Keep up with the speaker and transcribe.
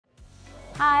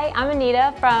Hi, I'm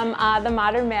Anita from the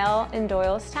Modern Male in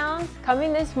Doylestown.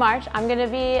 Coming this March, I'm going to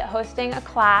be hosting a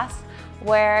class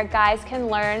where guys can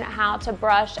learn how to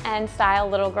brush and style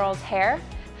little girls' hair.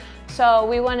 So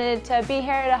we wanted to be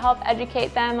here to help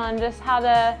educate them on just how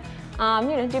to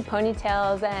do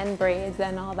ponytails and braids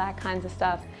and all that kinds of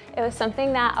stuff. It was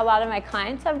something that a lot of my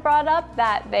clients have brought up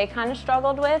that they kind of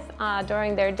struggled with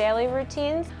during their daily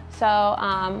routines. So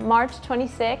March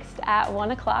 26th at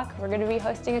 1 o'clock, we're going to be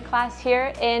hosting a class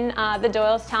here in the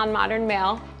Doylestown Modern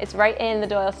Male. It's right in the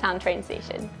Doylestown train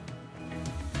station.